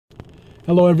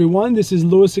Hello everyone, this is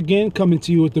Lewis again, coming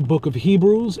to you with the book of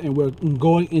Hebrews, and we're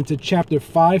going into chapter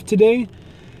 5 today.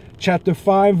 Chapter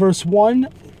 5 verse 1,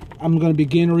 I'm going to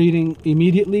begin reading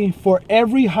immediately. For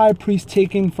every high priest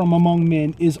taken from among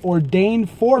men is ordained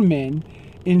for men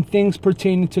in things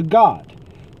pertaining to God,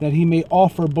 that he may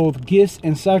offer both gifts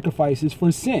and sacrifices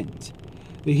for sins.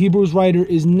 The Hebrews writer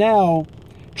is now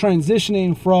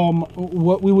transitioning from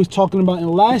what we was talking about in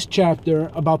the last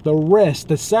chapter about the rest,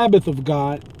 the Sabbath of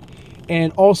God,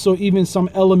 and also even some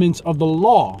elements of the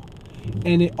law.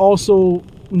 And it also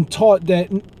taught that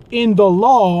in the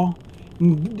law,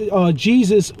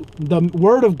 Jesus, the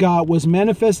Word of God, was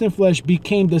manifest in flesh,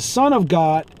 became the Son of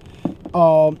God,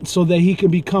 so that he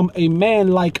could become a man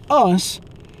like us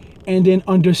and then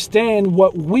understand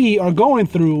what we are going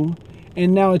through.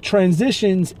 And now it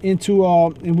transitions into,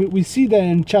 and we see that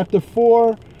in chapter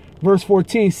 4, verse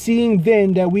 14, seeing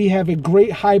then that we have a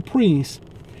great high priest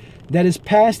that is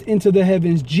passed into the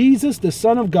heavens, Jesus, the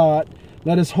Son of God,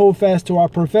 let us hold fast to our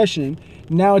profession.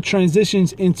 Now it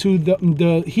transitions into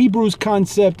the Hebrews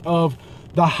concept of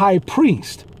the high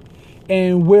priest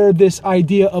and where this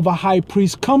idea of a high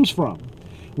priest comes from.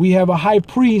 We have a high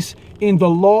priest in the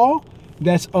law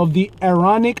that's of the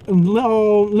Aaronic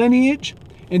lineage.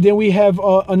 And then we have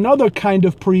another kind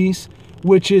of priest,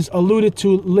 which is alluded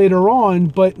to later on,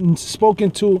 but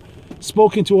spoken to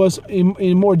us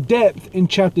in more depth in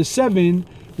chapter 7,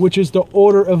 which is the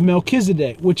order of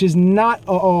Melchizedek, which is not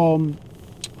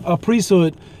a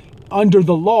priesthood under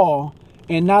the law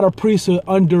and not a priesthood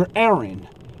under Aaron,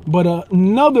 but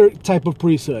another type of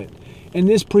priesthood. And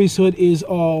this priesthood is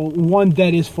one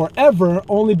that is forever,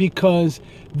 only because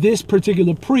this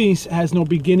particular priest has no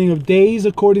beginning of days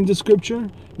according to scripture,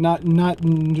 not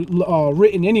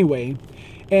written anyway,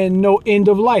 and no end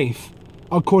of life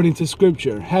according to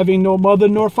scripture, having no mother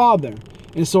nor father.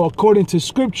 And so according to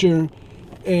scripture,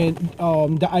 and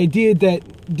the idea that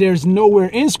there's nowhere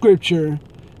in scripture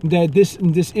that this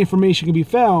information can be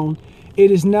found,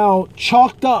 it is now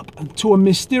chalked up to a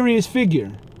mysterious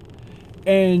figure.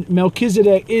 And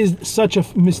Melchizedek is such a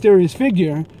mysterious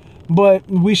figure, but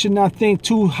we should not think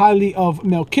too highly of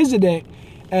Melchizedek,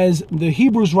 as the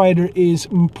Hebrews writer is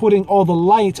putting all the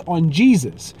light on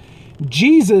Jesus.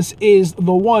 Jesus is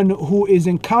the one who is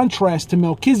in contrast to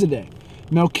Melchizedek.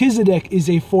 Melchizedek is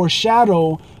a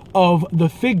foreshadow of the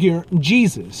figure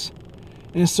Jesus.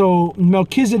 And so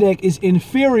Melchizedek is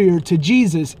inferior to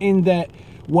Jesus in that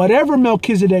whatever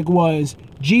Melchizedek was,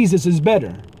 Jesus is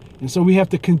better. And so we have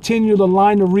to continue the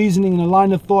line of reasoning and the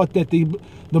line of thought that the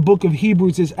book of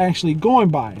Hebrews is actually going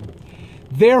by.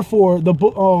 Therefore, the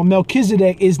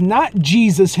Melchizedek is not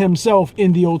Jesus himself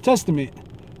in the Old Testament.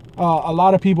 A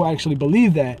lot of people actually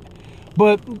believe that,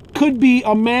 but could be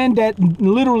a man that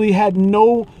literally had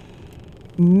no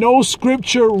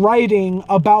scripture writing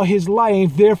about his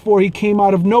life. Therefore, he came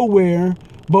out of nowhere,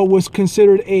 but was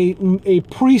considered a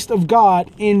priest of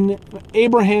God in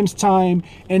Abraham's time,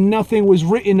 and nothing was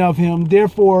written of him.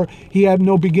 Therefore, he had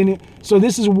no beginning. So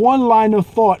this is one line of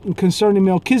thought concerning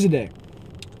Melchizedek.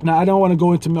 Now, I don't want to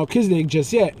go into Melchizedek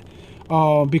just yet,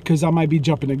 because I might be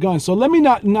jumping the gun. So let me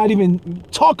not even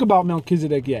talk about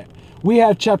Melchizedek yet. We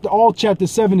have all chapter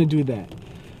 7 to do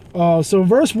that. So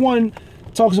verse 1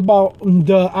 talks about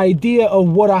the idea of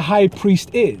what a high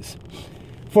priest is.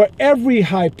 For every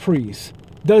high priest,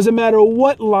 doesn't matter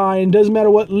what line, doesn't matter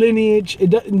what lineage,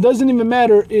 it doesn't even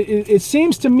matter. It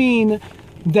seems to mean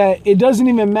that it doesn't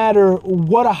even matter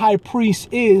what a high priest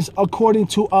is according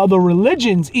to other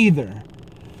religions either.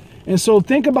 And so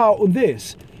think about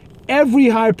this. Every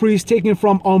high priest taken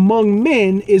from among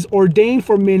men is ordained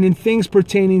for men in things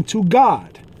pertaining to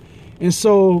God. And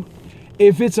so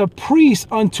if it's a priest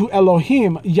unto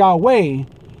Elohim, Yahweh,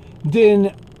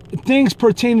 then things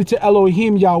pertaining to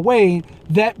Elohim, Yahweh,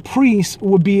 that priest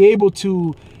would be able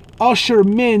to usher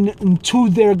men to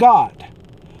their God,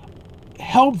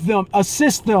 help them,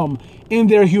 assist them in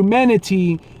their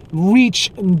humanity,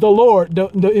 reach the Lord,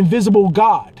 the invisible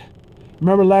God.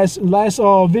 Remember last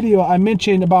video I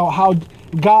mentioned about how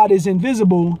God is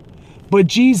invisible, but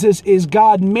Jesus is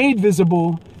God made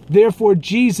visible. Therefore,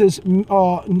 Jesus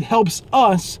helps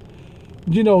us,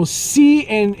 see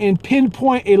and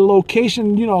pinpoint a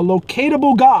location, a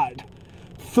locatable God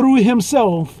through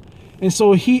himself. And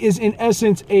so he is in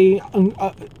essence a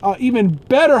even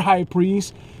better high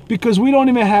priest, because we don't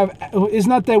even have, it's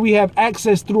not that we have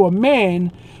access through a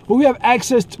man, but we have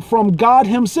access from God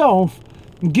himself,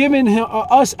 giving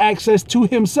us access to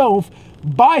himself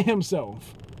by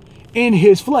himself in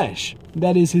his flesh.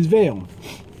 That is his veil.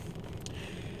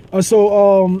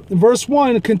 So verse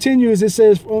 1 continues. It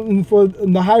says, for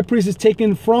the high priest is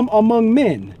taken from among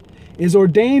men, is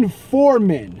ordained for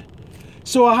men.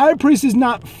 So a high priest is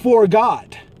not for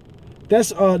God.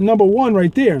 That's number one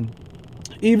right there.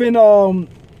 Even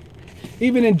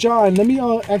in John, let me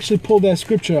actually pull that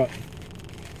scripture up,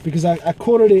 because I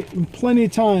quoted it plenty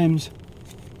of times,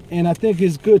 and I think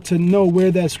it's good to know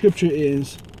where that scripture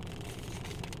is.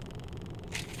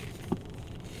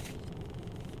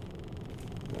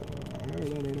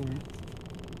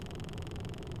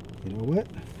 You know what?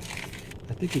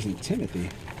 I think it's in Timothy.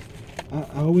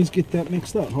 I always get that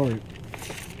mixed up. All right.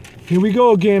 Here we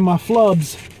go again, my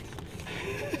flubs.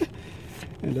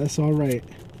 And that's all right.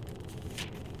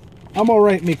 I'm all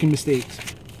right making mistakes.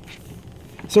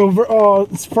 So,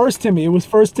 First Timothy. It was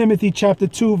 1 Timothy chapter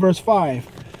 2, verse 5.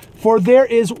 For there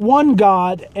is one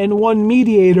God and one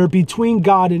mediator between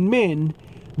God and men,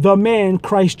 the man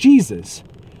Christ Jesus.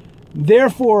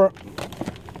 Therefore,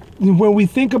 when we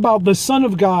think about the Son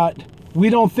of God, we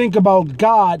don't think about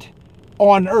God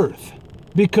on earth,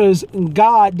 because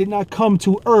God did not come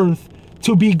to earth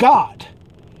to be God.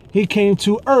 He came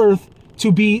to earth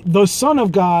to be the Son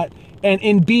of God, and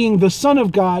in being the Son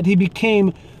of God, he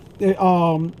became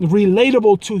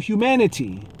relatable to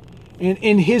humanity. And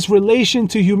in his relation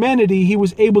to humanity, he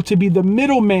was able to be the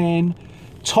middleman,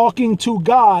 talking to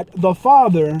God the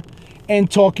Father and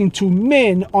talking to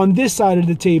men on this side of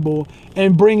the table,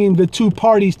 and bringing the two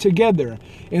parties together.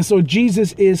 And so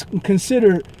Jesus is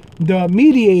considered the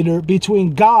mediator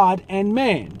between God and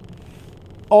man.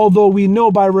 Although we know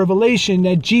by revelation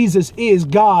that Jesus is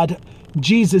God,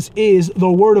 Jesus is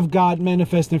the Word of God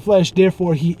manifest in flesh.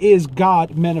 Therefore, he is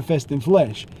God manifest in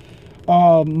flesh.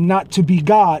 Not to be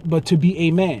God, but to be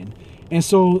a man. And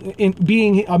so in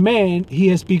being a man, he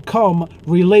has become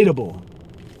relatable.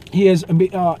 He is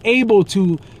able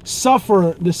to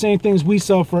suffer the same things we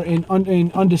suffer, and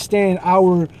understand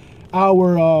our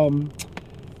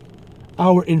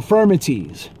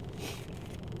infirmities.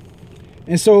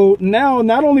 And so now,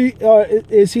 not only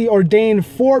is he ordained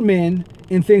for men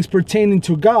in things pertaining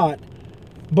to God,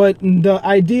 but the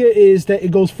idea is that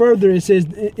it goes further. It says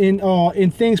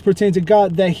in things pertaining to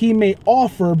God, that he may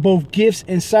offer both gifts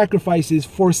and sacrifices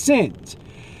for sins.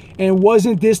 And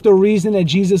wasn't this the reason that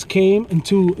Jesus came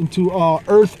into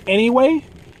earth anyway?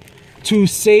 To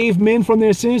save men from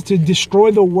their sins, to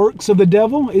destroy the works of the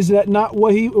devil? Is that not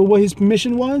what his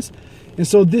mission was? And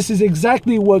so this is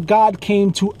exactly what God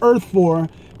came to earth for,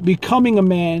 becoming a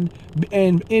man,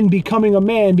 and in becoming a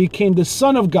man became the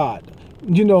Son of God.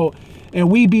 You know, and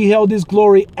we beheld his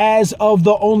glory as of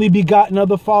the only begotten of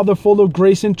the Father, full of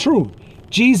grace and truth.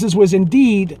 Jesus was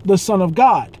indeed the Son of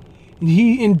God.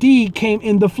 He indeed came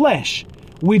in the flesh.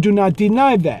 We do not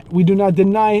deny that. We do not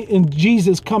deny in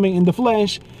Jesus coming in the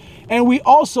flesh. And we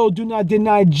also do not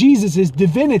deny Jesus'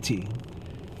 divinity.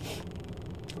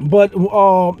 But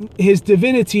his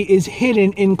divinity is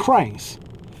hidden in Christ.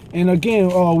 And again,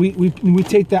 we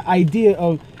take the idea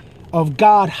of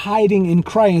God hiding in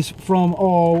Christ from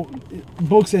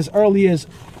books as early as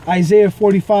Isaiah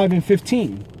 45 and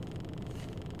 15.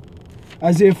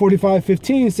 Isaiah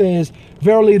 45:15 says,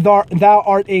 verily thou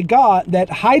art a God that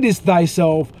hidest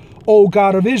thyself, O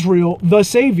God of Israel, the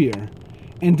Savior.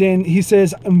 And then he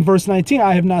says in verse 19,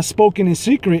 I have not spoken in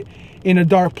secret in a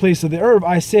dark place of the earth.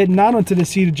 I said not unto the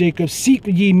seed of Jacob, seek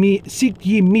ye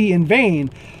me in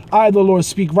vain. I, the Lord,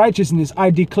 speak righteousness.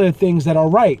 I declare things that are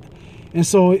right. And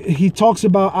so he talks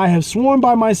about, I have sworn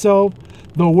by myself,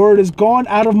 the word is gone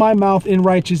out of my mouth in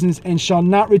righteousness, and shall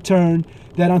not return,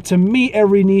 that unto me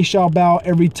every knee shall bow,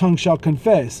 every tongue shall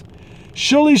confess.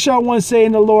 Surely shall one say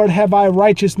in the Lord, have I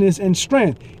righteousness and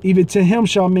strength? Even to him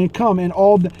shall men come, and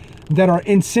all that are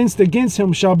incensed against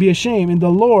him shall be ashamed. And the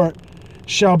Lord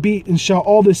shall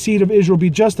all the seed of Israel be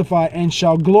justified, and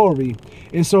shall glory.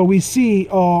 And so we see,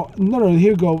 here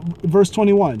we go, verse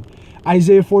 21.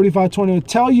 Isaiah 45:21.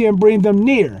 Tell ye and bring them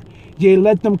near. Yea,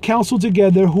 let them counsel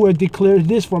together, who have declared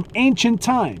this from ancient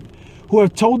time, who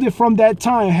have told it from that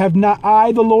time. Have not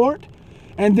I the Lord?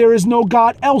 And there is no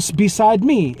God else beside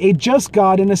me, a just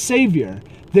God and a Savior.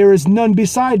 There is none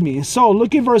beside me. So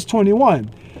look at verse 21.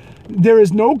 There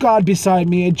is no God beside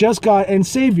me, a just God and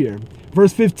Savior.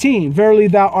 Verse 15. Verily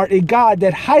thou art a God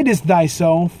that hidest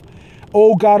thyself,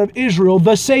 O God of Israel,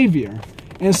 the Savior.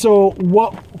 And so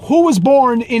who was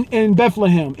born in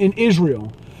Bethlehem, in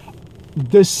Israel?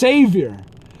 The Savior.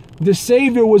 The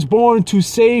Savior was born to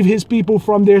save his people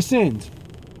from their sins.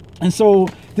 And so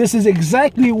this is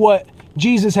exactly what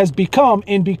Jesus has become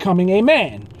in becoming a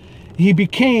man. He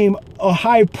became a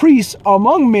high priest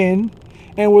among men,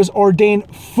 and was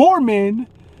ordained for men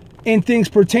in things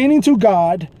pertaining to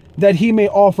God, that he may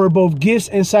offer both gifts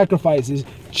and sacrifices.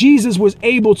 Jesus was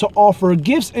able to offer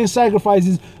gifts and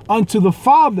sacrifices unto the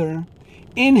Father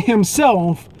in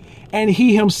himself, And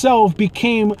he himself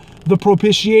became the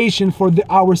propitiation for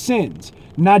our sins,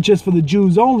 not just for the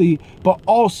Jews only, but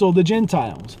also the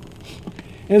Gentiles.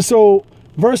 And so,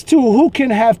 verse 2, who can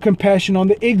have compassion on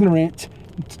the ignorant?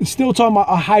 Still talking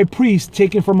about a high priest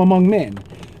taken from among men,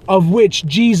 of which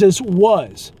Jesus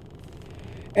was.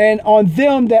 And on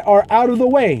them that are out of the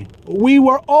way. We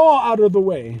were all out of the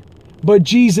way, but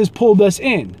Jesus pulled us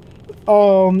in.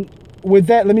 With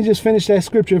that, let me just finish that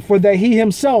scripture. For that he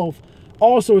himself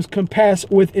also is compassed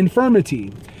with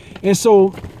infirmity. And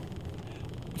so,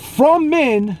 from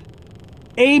men,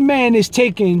 a man is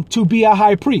taken to be a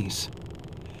high priest.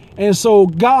 And so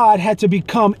God had to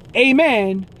become a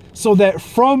man so that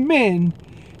from men,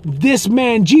 this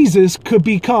man Jesus could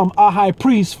become a high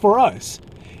priest for us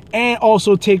and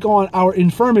also take on our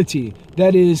infirmity.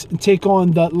 That is, take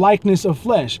on the likeness of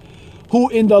flesh, who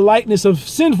in the likeness of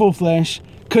sinful flesh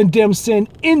condemned sin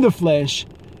in the flesh.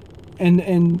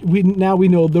 And we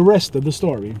know the rest of the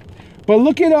story. But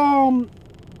look at, I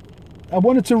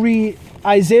wanted to read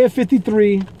Isaiah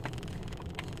 53.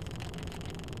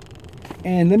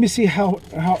 And let me see how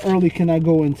early can I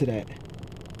go into that.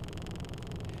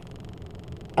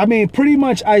 I mean, pretty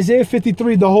much Isaiah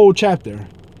 53, the whole chapter.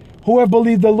 Who have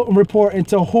believed the report, and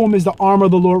to whom is the arm of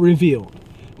the Lord revealed?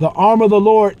 The arm of the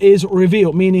Lord is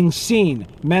revealed, meaning seen,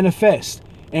 manifest.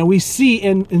 And we see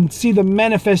and see the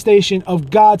manifestation of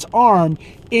God's arm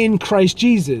in Christ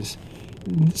Jesus.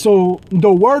 So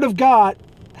the word of God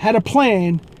had a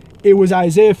plan. It was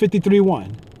Isaiah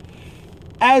 53:1.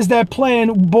 As that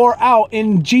plan bore out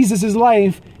in Jesus's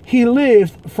life, he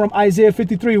lived from Isaiah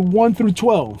 53:1 through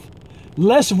 12.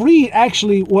 Let's read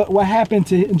actually what happened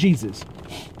to Jesus.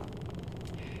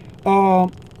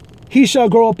 He shall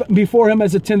grow up before him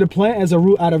as a tender plant, as a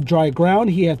root out of dry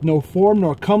ground. He hath no form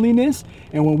nor comeliness.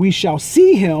 And when we shall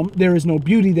see him, there is no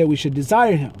beauty that we should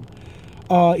desire him.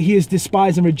 He is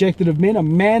despised and rejected of men, a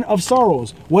man of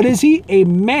sorrows. What is he? A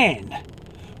man.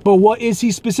 But what is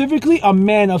he specifically? A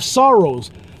man of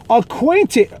sorrows,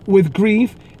 acquainted with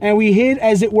grief, and we hid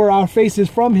as it were our faces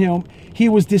from him. He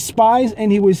was despised,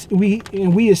 and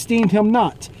we esteemed him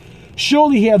not.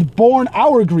 Surely he hath borne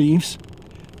our griefs.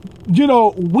 You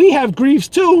know, we have griefs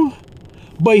too,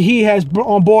 but he has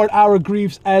on board our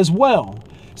griefs as well.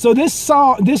 So this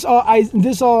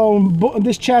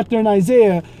chapter in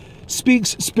Isaiah speaks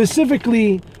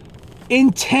specifically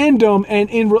in tandem and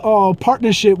in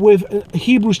partnership with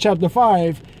Hebrews chapter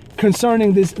 5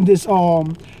 concerning this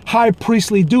high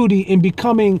priestly duty in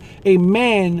becoming a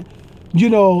man, you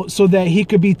know, so that he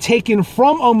could be taken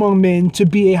from among men to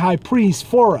be a high priest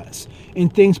for us in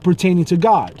things pertaining to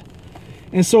God.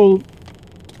 And so,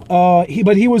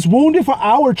 but he was wounded for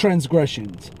our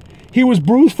transgressions. He was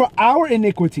bruised for our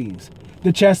iniquities.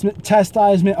 The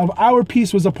chastisement of our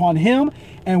peace was upon him,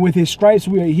 and with his stripes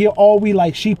we are healed. All we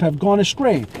like sheep have gone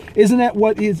astray. Isn't that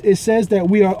what it says, that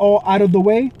we are all out of the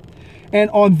way? And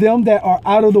on them that are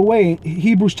out of the way,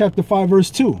 Hebrews chapter 5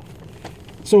 verse 2.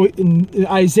 So in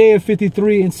Isaiah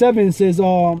 53:7 it says,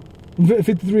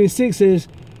 53:6 says,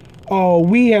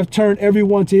 we have turned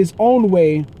everyone to his own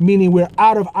way, meaning we're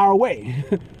out of our way.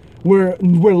 we're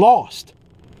lost.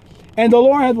 And the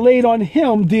Lord hath laid on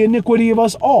him the iniquity of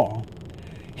us all.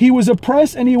 He was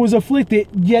oppressed and he was afflicted,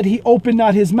 yet he opened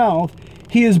not his mouth.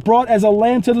 He is brought as a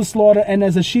lamb to the slaughter, and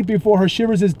as a sheep before her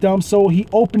shearers is dumb, so he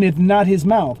openeth not his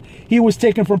mouth. He was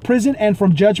taken from prison and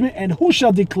from judgment, and who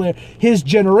shall declare his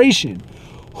generation?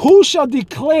 Who shall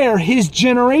declare his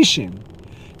generation?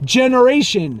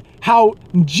 Generation, how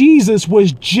Jesus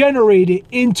was generated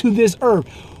into this earth.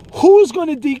 Who's going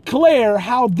to declare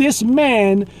how this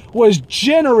man was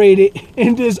generated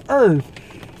in this earth?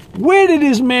 Where did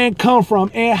this man come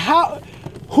from? And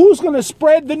who's going to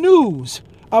spread the news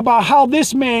about how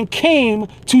this man came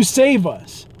to save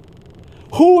us?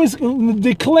 Who is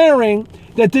declaring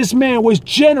that this man was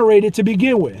generated to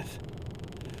begin with?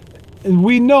 And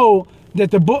we know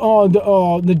that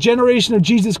the generation of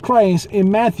Jesus Christ in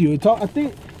Matthew, I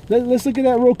think, let's look at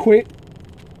that real quick.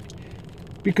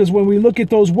 Because when we look at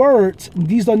those words,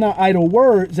 these are not idle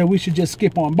words that we should just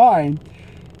skip on by.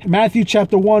 Matthew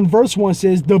chapter 1 verse 1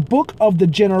 says, the book of the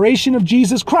generation of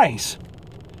Jesus Christ.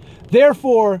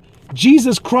 Therefore,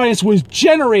 Jesus Christ was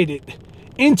generated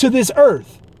into this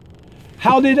earth.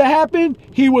 How did it happen?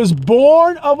 He was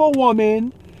born of a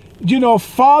woman, you know,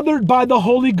 fathered by the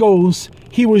Holy Ghost.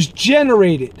 He was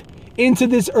generated into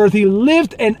this earth. He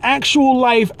lived an actual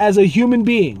life as a human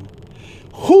being.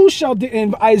 Who shall,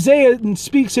 and Isaiah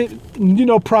speaks it, you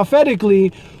know,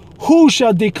 prophetically, who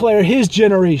shall declare his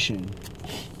generation?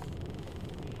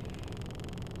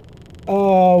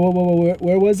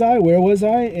 Where was I?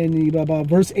 And about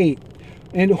verse 8.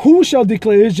 And who shall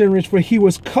declare his generation? For he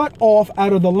was cut off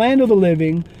out of the land of the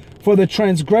living. For the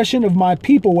transgression of my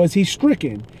people was he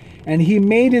stricken. And he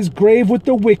made his grave with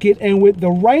the wicked and with the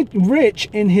rich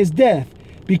in his death,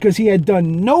 because he had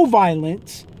done no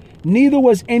violence, neither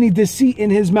was any deceit in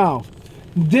his mouth.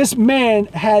 This man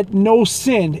had no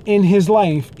sin in his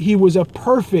life. He was a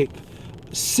perfect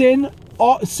sin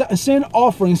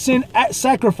offering, sin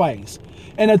sacrifice,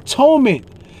 an atonement.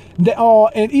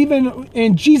 And even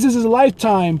in Jesus'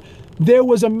 lifetime, there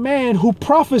was a man who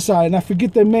prophesied, and I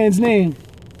forget the man's name,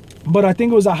 but I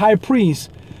think it was a high priest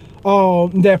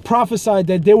that prophesied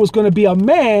that there was going to be a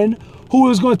man who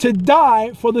was going to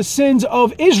die for the sins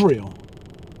of Israel.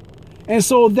 And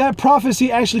so that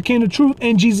prophecy actually came to truth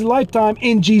in Jesus' lifetime,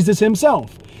 in Jesus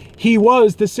himself. He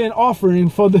was the sin offering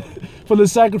for the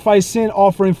sacrifice sin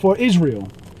offering for Israel.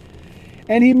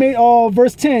 And he made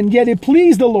verse 10, yet it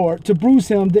pleased the Lord to bruise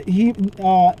him, that he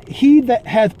that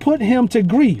hath put him to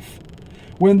grief.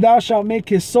 When thou shalt make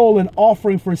his soul an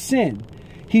offering for sin,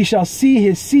 he shall see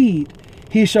his seed,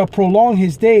 he shall prolong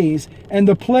his days, and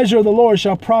the pleasure of the Lord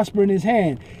shall prosper in his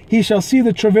hand. He shall see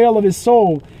the travail of his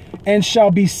soul, and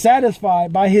shall be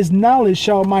satisfied. By his knowledge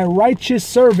shall my righteous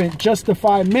servant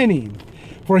justify many,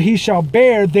 for he shall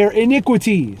bear their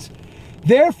iniquities.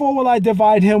 Therefore will I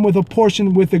divide him with a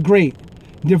portion with the great.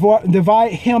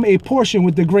 Divide him a portion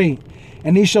with the great,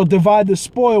 and he shall divide the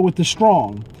spoil with the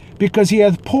strong, because he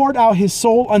hath poured out his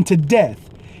soul unto death,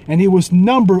 and he was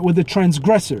numbered with the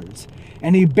transgressors.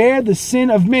 And he bare the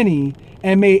sin of many,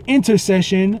 and made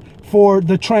intercession for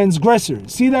the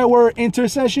transgressors. See that word,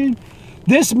 intercession?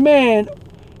 This man,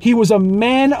 he was a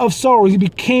man of sorrows. He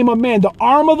became a man. The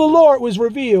arm of the Lord was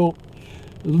revealed.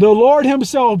 The Lord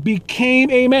himself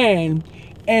became a man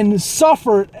and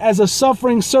suffered as a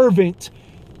suffering servant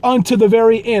unto the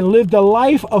very end. Lived a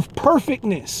life of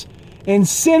perfectness and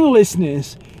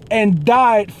sinlessness, and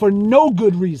died for no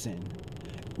good reason,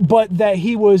 but that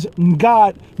he was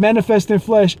God manifest in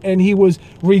flesh, and he was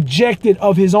rejected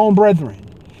of his own brethren,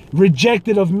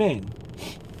 rejected of men.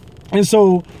 And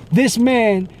so this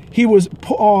man, he was,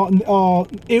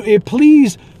 it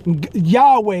pleased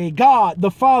Yahweh, God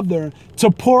the Father, to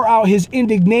pour out his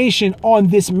indignation on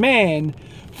this man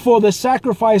for the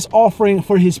sacrifice offering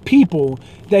for his people,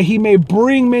 that he may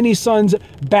bring many sons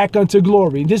back unto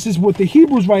glory. This is what the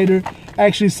Hebrews writer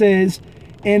actually says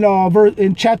in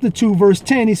chapter 2, verse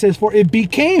 10. He says, for it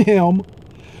became him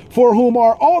for whom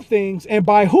are all things, and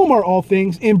by whom are all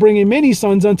things, in bringing many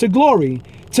sons unto glory,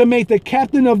 to make the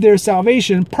captain of their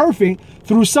salvation perfect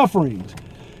through sufferings.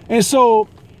 And so,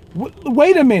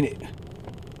 wait a minute.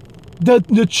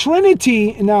 The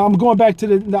Trinity, now I'm going back to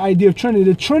the idea of Trinity.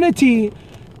 The Trinity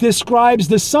describes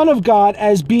the Son of God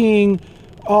as being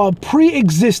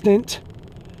pre-existent,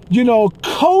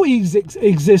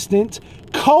 co-existent,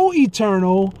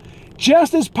 co-eternal,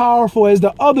 just as powerful as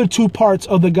the other two parts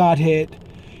of the Godhead.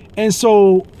 And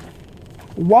so,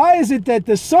 why is it that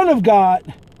the Son of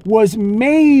God was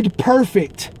made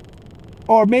perfect,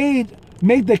 or made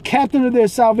the captain of their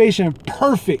salvation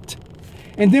perfect?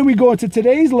 And then we go into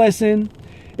today's lesson.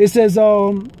 It says,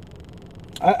 I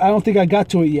don't think I got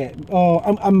to it yet.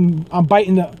 I'm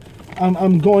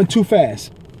going too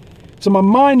fast. So my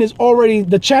mind is already,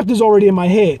 the chapter's already in my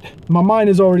head. My mind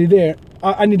is already there.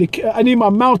 I need my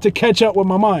mouth to catch up with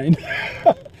my mind.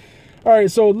 All right,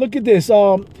 so look at this.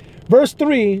 Verse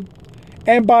 3,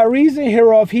 and by reason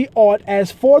hereof he ought, as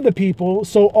for the people,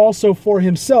 so also for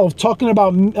himself. Talking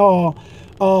about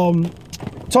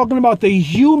the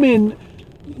human,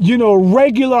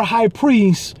 regular high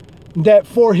priest that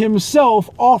for himself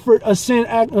offered a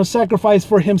sacrifice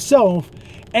for himself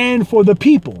and for the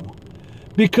people.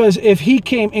 Because if he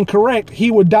came incorrect,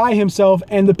 he would die himself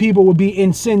and the people would be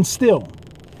in sin still.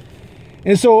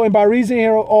 And so, and by reason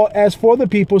hereof, as for the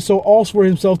people, so also for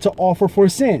himself to offer for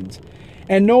sins.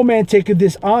 And no man taketh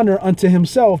this honor unto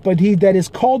himself, but he that is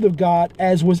called of God,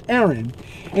 as was Aaron.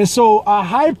 And so a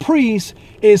high priest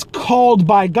is called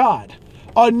by God,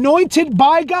 anointed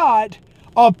by God,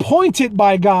 appointed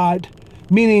by God,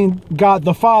 meaning God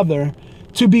the Father,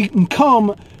 to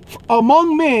become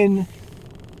among men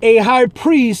a high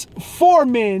priest for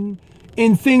men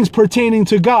in things pertaining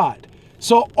to God.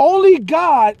 So only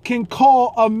God can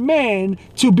call a man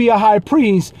to be a high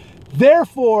priest.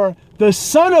 Therefore, the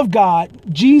Son of God,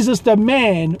 Jesus the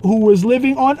man who was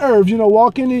living on earth,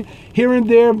 walking here and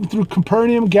there through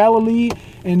Capernaum, Galilee,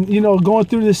 and, going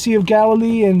through the Sea of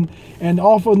Galilee and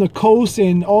off on the coast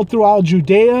and all throughout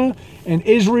Judea and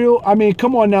Israel. I mean,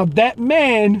 come on now. That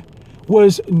man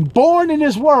was born in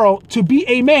this world to be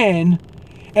a man,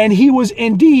 and he was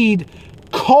indeed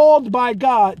called by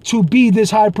God to be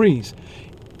this high priest.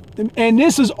 And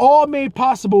this is all made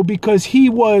possible because he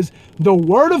was the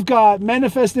Word of God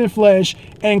manifested in flesh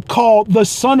and called the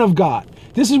Son of God.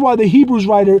 This is why the Hebrews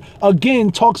writer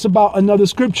again talks about another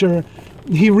scripture.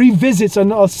 He revisits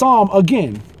a psalm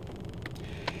again.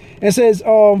 And says,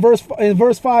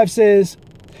 verse 5 says,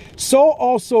 so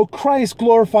also Christ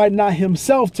glorified not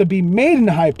himself to be made an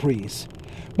high priest,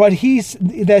 but he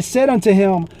that said unto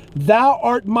him, thou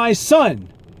art my son.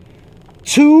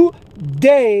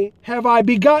 Today have I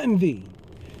begotten thee.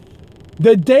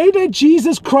 The day that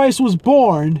Jesus Christ was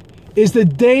born is the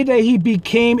day that he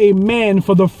became a man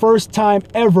for the first time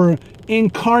ever,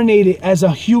 incarnated as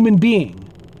a human being.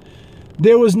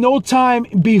 There was no time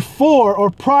before or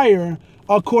prior,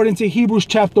 according to Hebrews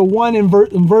chapter 1 and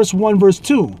verse 1, verse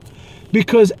 2.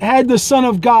 Because had the Son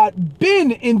of God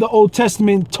been in the Old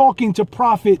Testament talking to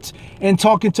prophets and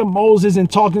talking to Moses and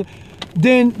talking,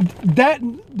 then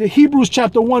the Hebrews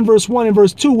chapter 1, verse 1 and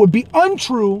verse 2 would be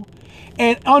untrue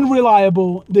and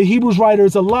unreliable. The Hebrews writer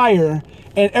is a liar,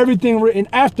 and everything written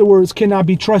afterwards cannot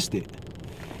be trusted.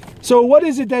 So what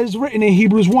is it that is written in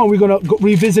Hebrews 1? We're going to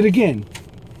revisit again.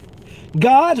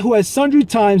 God, who has sundry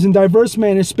times in diverse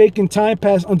manners spake in time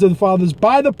past unto the fathers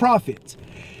by the prophets,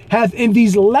 hath in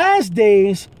these last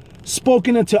days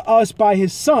spoken unto us by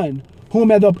his Son,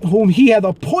 whom he hath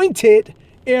appointed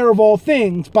heir of all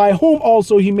things, by whom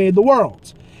also he made the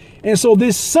worlds. And so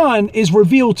this Son is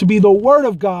revealed to be the Word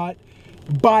of God,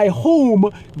 by whom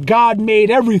God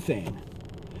made everything,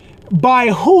 by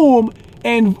whom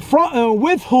and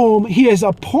with whom he has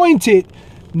appointed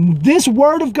this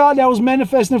Word of God that was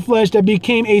manifest in flesh, that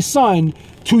became a son.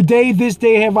 Today, this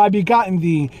day have I begotten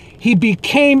thee. He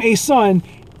became a son.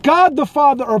 God the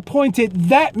Father appointed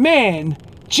that man,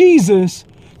 Jesus,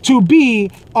 to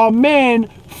be a man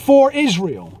for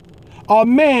Israel, a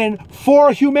man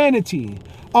for humanity,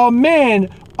 a man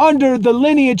under the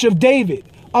lineage of David,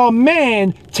 a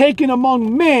man taken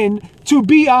among men to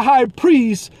be a high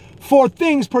priest for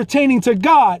things pertaining to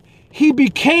God. He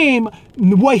became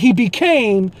what he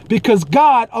became because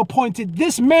God appointed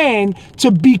this man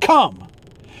to become.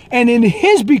 And in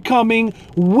his becoming,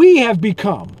 we have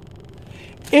become.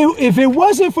 If it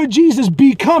wasn't for Jesus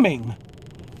becoming,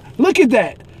 look at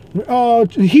that.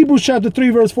 Hebrews chapter 3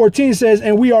 verse 14 says,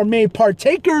 and we are made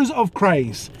partakers of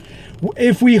Christ,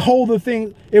 if we hold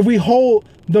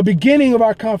the beginning of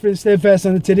our confidence steadfast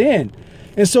unto the end.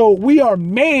 And so we are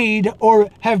made or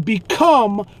have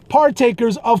become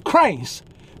partakers of Christ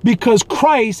because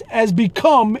Christ has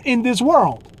become in this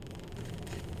world.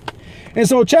 And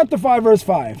so chapter 5 verse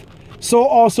 5, so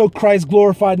also Christ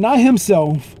glorified not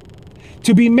himself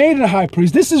to be made a high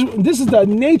priest. This is the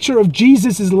nature of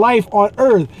Jesus's life on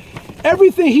earth.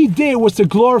 Everything he did was to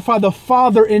glorify the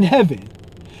Father in heaven,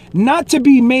 not to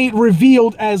be made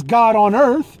revealed as God on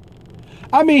earth.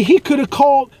 I mean, he could have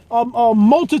called a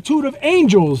multitude of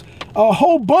angels, a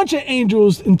whole bunch of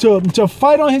angels to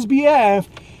fight on his behalf,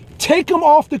 take him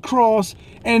off the cross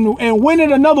and win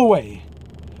it another way.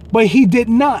 But he did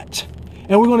not.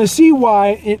 And we're going to see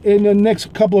why in the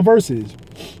next couple of verses.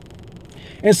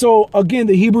 And so, again,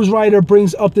 the Hebrews writer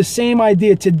brings up the same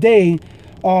idea today,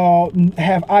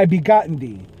 have I begotten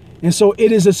thee. And so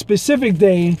it is a specific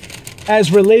day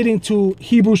as relating to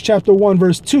Hebrews chapter 1,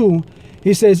 verse 2.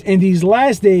 He says, in these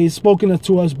last days spoken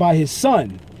unto us by his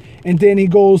Son. And then he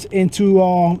goes into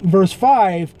verse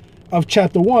 5 of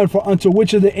chapter 1. For unto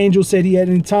which of the angels said he at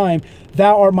any time,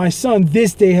 thou art my son,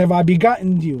 this day have I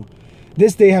begotten you.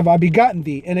 This day have I begotten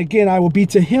thee. And again, I will be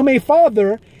to him a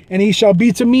father, and he shall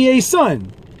be to me a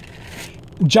son.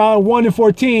 John 1 and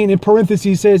 14 in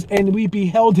parentheses says, and we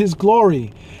beheld his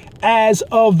glory as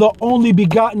of the only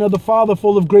begotten of the Father,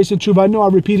 full of grace and truth. I know I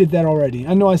repeated that already.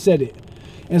 I know I said it.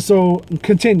 And so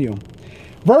continue.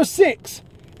 Verse 6,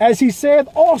 as he said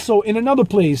also in another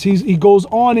place, he goes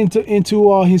on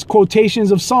into his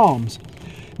quotations of Psalms.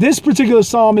 This particular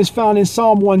psalm is found in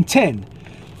Psalm 110.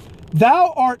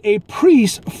 Thou art a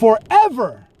priest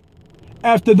forever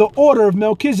after the order of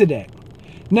Melchizedek.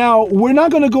 Now, we're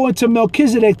not going to go into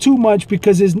Melchizedek too much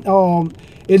because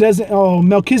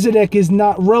Melchizedek is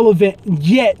not relevant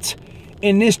yet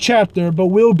in this chapter, but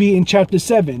will be in chapter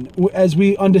 7 as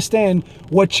we understand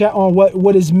what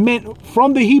is meant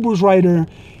from the Hebrews writer.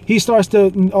 He starts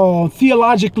to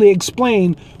theologically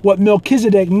explain what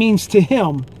Melchizedek means to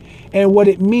him and what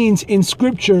it means in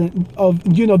scripture of,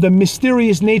 the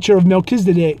mysterious nature of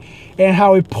Melchizedek and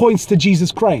how it points to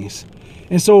Jesus Christ.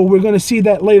 And so we're going to see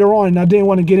that later on, and I didn't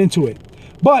want to get into it.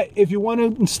 But if you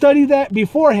want to study that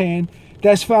beforehand,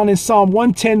 that's found in Psalm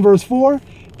 110 verse 4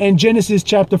 and Genesis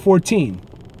chapter 14.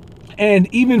 And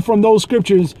even from those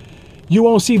scriptures, you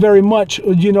won't see very much,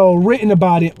 written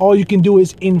about it. All you can do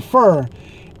is infer.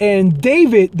 And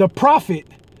David, the prophet,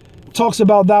 talks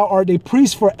about thou art a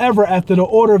priest forever after the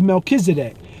order of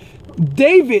Melchizedek.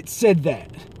 David said that.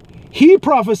 He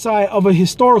prophesied of a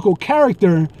historical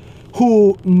character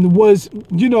who was,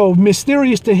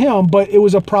 mysterious to him, but it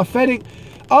was a prophetic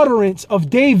utterance of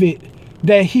David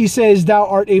that he says, thou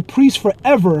art a priest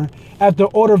forever after the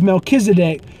order of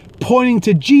Melchizedek, pointing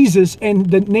to Jesus and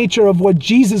the nature of what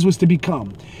Jesus was to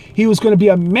become. He was going to be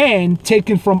a man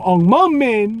taken from among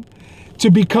men to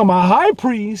become a high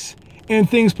priest in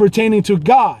things pertaining to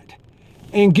God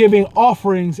and giving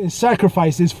offerings and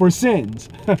sacrifices for sins.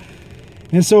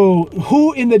 And so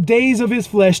who in the days of his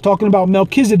flesh, talking about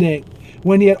Melchizedek,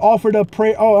 when he had offered up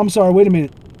prayer. Oh, I'm sorry. Wait a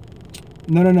minute.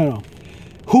 No.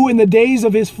 Who in the days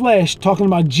of his flesh, talking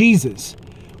about Jesus,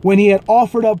 when he had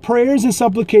offered up prayers and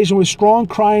supplication with strong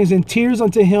cryings and tears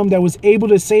unto him that was able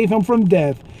to save him from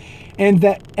death, and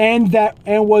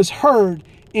was heard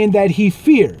in that he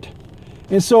feared.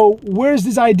 And so where's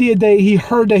this idea that he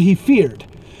heard that he feared?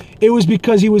 It was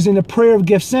because he was in the prayer of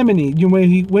Gethsemane. When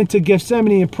he went to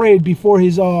Gethsemane and prayed before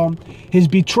his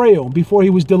betrayal, before he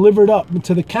was delivered up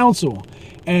to the council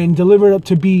and delivered up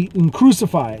to be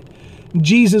crucified,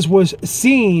 Jesus was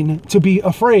seen to be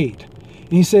afraid.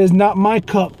 And he says, not my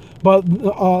cup, but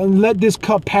let this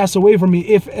cup pass away from me.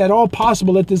 If at all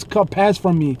possible, let this cup pass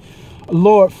from me.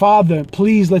 Lord, Father,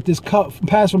 please let this cup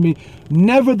pass from me.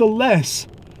 Nevertheless,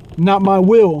 not my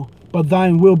will, but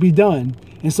thine will be done.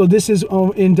 And so this is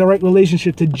in direct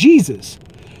relationship to Jesus.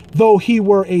 Though he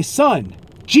were a son,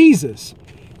 Jesus,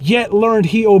 yet learned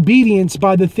he obedience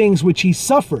by the things which he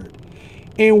suffered.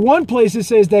 In one place it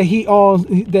says that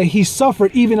he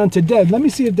suffered even unto death. Let me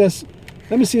see if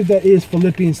that is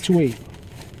Philippians 2:8.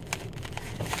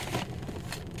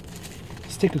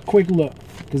 Let's take a quick look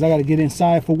because I got to get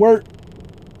inside for work.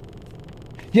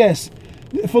 Yes,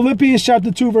 Philippians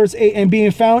chapter 2 verse 8, and being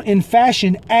found in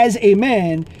fashion as a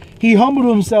man, he humbled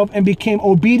himself and became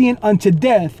obedient unto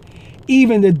death,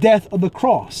 even the death of the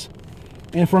cross.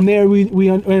 And from there, we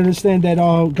understand that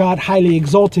God highly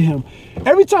exalted him.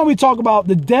 Every time we talk about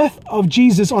the death of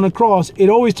Jesus on the cross, it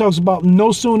always talks about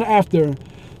no soon after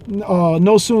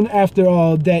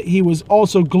that he was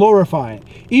also glorified.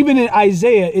 Even in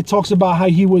Isaiah, it talks about how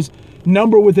he was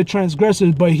numbered with the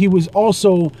transgressors, but he was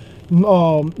also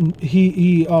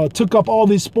he took up all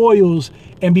these spoils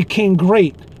and became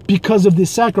great because of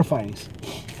this sacrifice.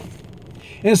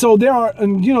 And so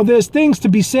there's things to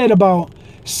be said about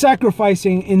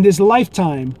sacrificing in this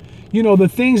lifetime. The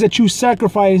things that you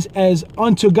sacrifice as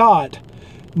unto God,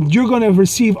 you're going to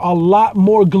receive a lot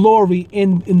more glory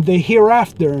in the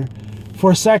hereafter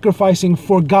for sacrificing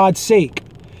for God's sake.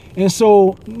 And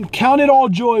so count it all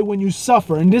joy when you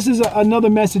suffer. And this is another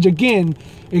message again.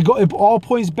 It all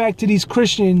points back to these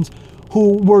Christians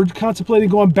who were contemplating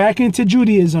going back into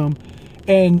Judaism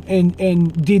and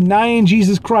denying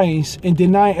Jesus Christ and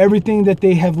denying everything that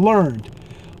they have learned.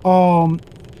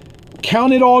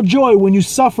 Count it all joy when you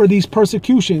suffer these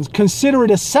persecutions. Consider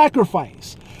it a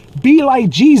sacrifice. Be like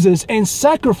Jesus and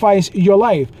sacrifice your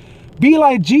life. Be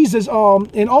like Jesus.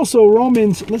 And also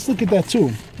Romans, let's look at that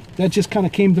too. That just kind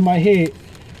of came to my head.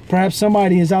 Perhaps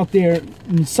somebody is out there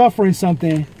suffering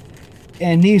something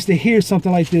and needs to hear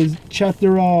something like this.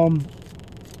 Chapter, I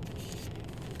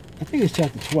think it's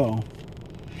chapter 12.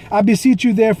 I beseech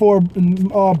you, therefore,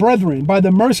 brethren, by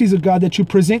the mercies of God, that you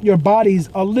present your bodies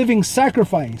a living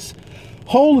sacrifice,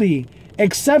 holy,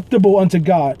 acceptable unto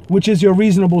God, which is your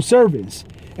reasonable service.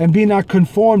 And be not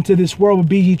conformed to this world, but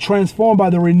be ye transformed by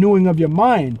the renewing of your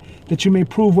mind, that you may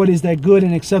prove what is that good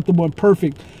and acceptable and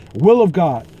perfect will of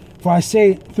God. For I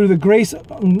say, through the grace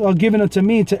given unto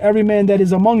me, to every man that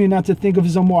is among you, not to think of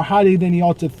himself more highly than he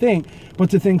ought to think, but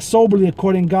to think soberly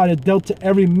according God hath dealt to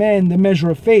every man the measure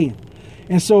of faith.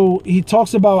 And so he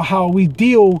talks about how we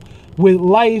deal with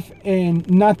life and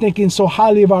not thinking so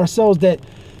highly of ourselves that,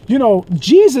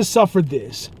 Jesus suffered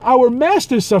this. Our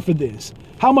master suffered this.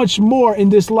 How much more in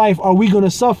this life are we going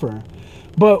to suffer?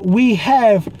 But we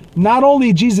have not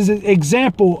only Jesus'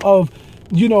 example of,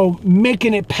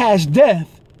 making it past death.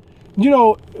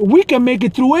 We can make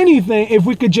it through anything if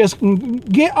we could just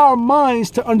get our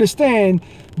minds to understand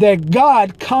that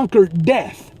God conquered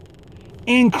death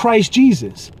in Christ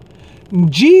Jesus.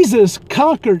 Jesus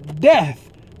conquered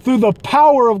death through the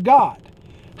power of God.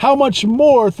 How much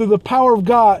more through the power of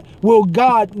God will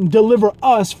God deliver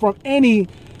us from any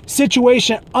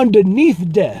situation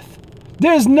underneath death?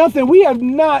 There's nothing. We have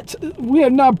not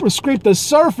scraped the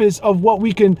surface of what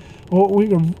we can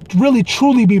really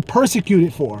truly be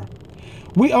persecuted for.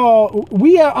 I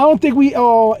don't think we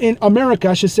in America,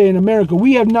 I should say in America,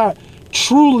 we have not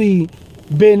truly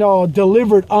been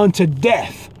delivered unto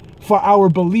death for our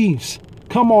beliefs.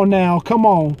 Come on now, come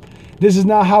on. This is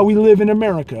not how we live in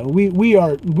America. We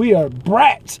are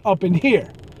brats up in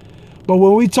here. But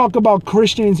when we talk about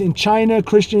Christians in China,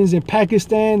 Christians in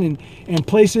Pakistan, and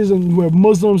places where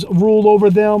Muslims rule over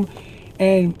them,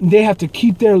 and they have to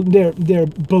keep their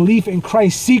belief in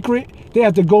Christ secret, they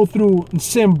have to go through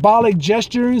symbolic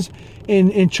gestures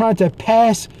in trying to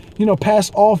pass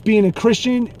off being a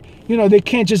Christian. They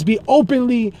can't just be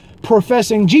openly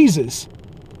professing Jesus.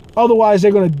 Otherwise,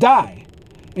 they're going to die.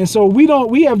 And so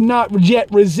we have not yet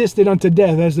resisted unto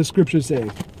death, as the scriptures say.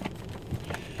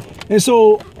 And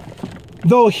so,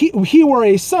 though he were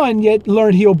a son, yet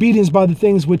learned he obedience by the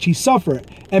things which he suffered,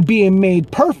 and being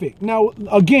made perfect. Now,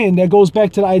 again, that goes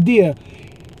back to the idea.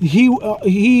 He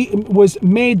was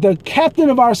made the captain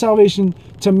of our salvation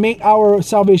to make our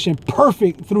salvation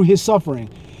perfect through his suffering.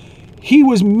 He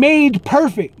was made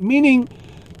perfect, meaning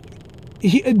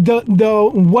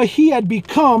what he had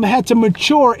become had to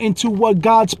mature into what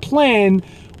God's plan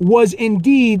was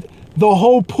indeed the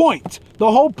whole point.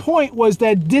 The whole point was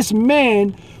that this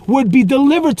man would be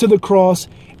delivered to the cross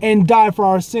and die for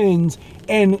our sins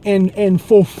and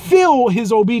fulfill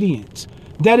his obedience.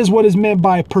 That is what is meant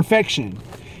by perfection.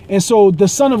 And so the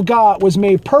Son of God was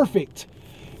made perfect,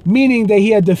 meaning that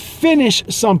he had to finish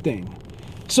something.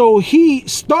 So he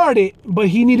started, but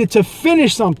he needed to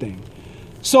finish something.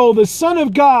 So the Son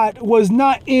of God was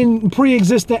not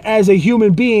pre-existent as a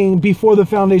human being before the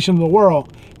foundation of the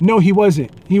world. No, he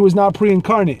wasn't. He was not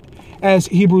pre-incarnate, as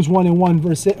Hebrews 1:1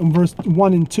 verse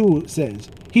 1 and 2 says.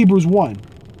 Hebrews 1.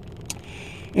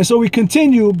 And so we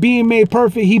continue, being made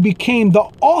perfect, he became the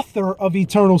author of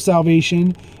eternal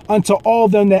salvation unto all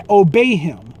them that obey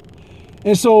him.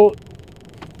 And so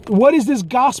what is this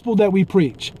gospel that we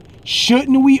preach?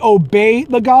 Shouldn't we obey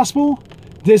the gospel?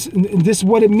 This is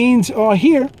what it means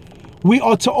here. We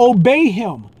ought to obey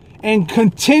him and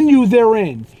continue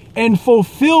therein and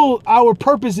fulfill our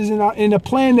purposes in the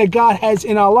plan that God has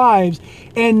in our lives,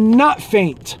 and not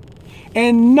faint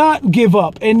and not give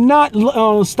up and not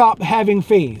stop having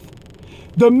faith.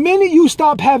 The minute you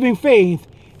stop having faith,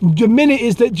 the minute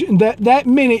is that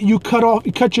minute you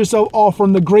cut yourself off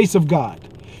from the grace of God.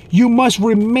 You must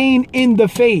remain in the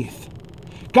faith.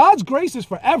 God's grace is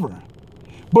forever,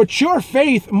 but your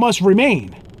faith must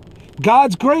remain.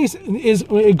 God's grace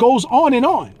it goes on and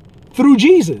on through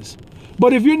Jesus.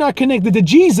 But if you're not connected to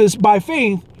Jesus by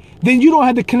faith, then you don't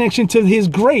have the connection to his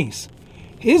grace.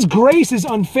 His grace is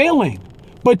unfailing,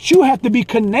 but you have to be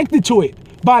connected to it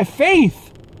by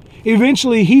faith.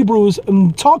 Eventually, Hebrews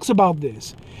talks about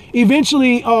this.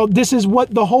 Eventually, this is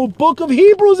what the whole book of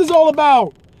Hebrews is all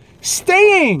about.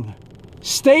 Staying.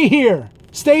 Stay here.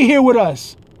 Stay here with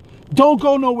us. Don't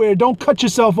go nowhere. Don't cut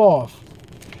yourself off.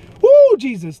 Woo,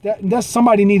 Jesus. That's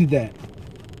somebody needed that.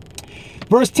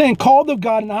 Verse 10, called of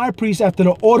God and high priest after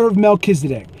the order of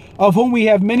Melchizedek, of whom we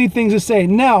have many things to say.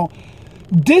 Now,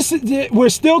 we're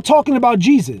still talking about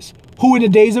Jesus, who in the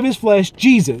days of his flesh,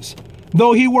 Jesus,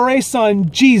 though he were a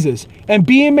son, Jesus, and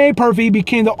being made perfect, he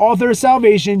became the author of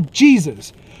salvation,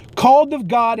 Jesus, called of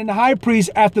God and high priest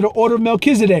after the order of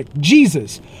Melchizedek,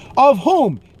 Jesus, of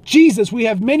whom, Jesus, we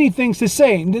have many things to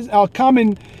say. And this is our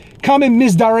common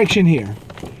misdirection here.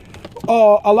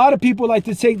 A lot of people like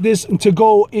to take this to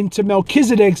go into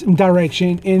Melchizedek's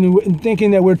direction and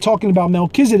thinking that we're talking about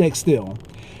Melchizedek still.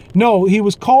 No, he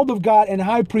was called of God and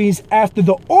high priest after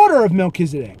the order of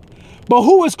Melchizedek. But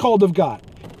who was called of God?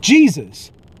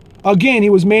 Jesus. Again, he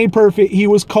was made perfect. He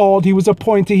was called. He was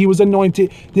appointed. He was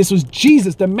anointed. This was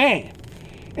Jesus, the man.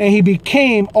 And he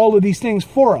became all of these things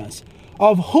for us.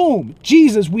 Of whom,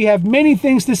 Jesus, we have many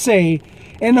things to say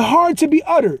and hard to be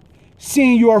uttered,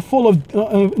 seeing you are full of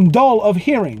dull of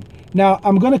hearing. Now,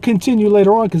 I'm going to continue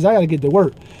later on because I got to get to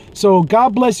work. So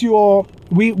God bless you all.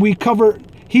 We covered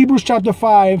Hebrews chapter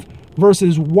 5,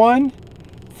 verses 1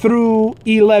 through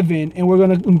 11. And we're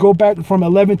going to go back from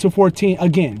 11 to 14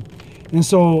 again. And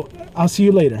so I'll see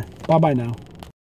you later. Bye-bye now.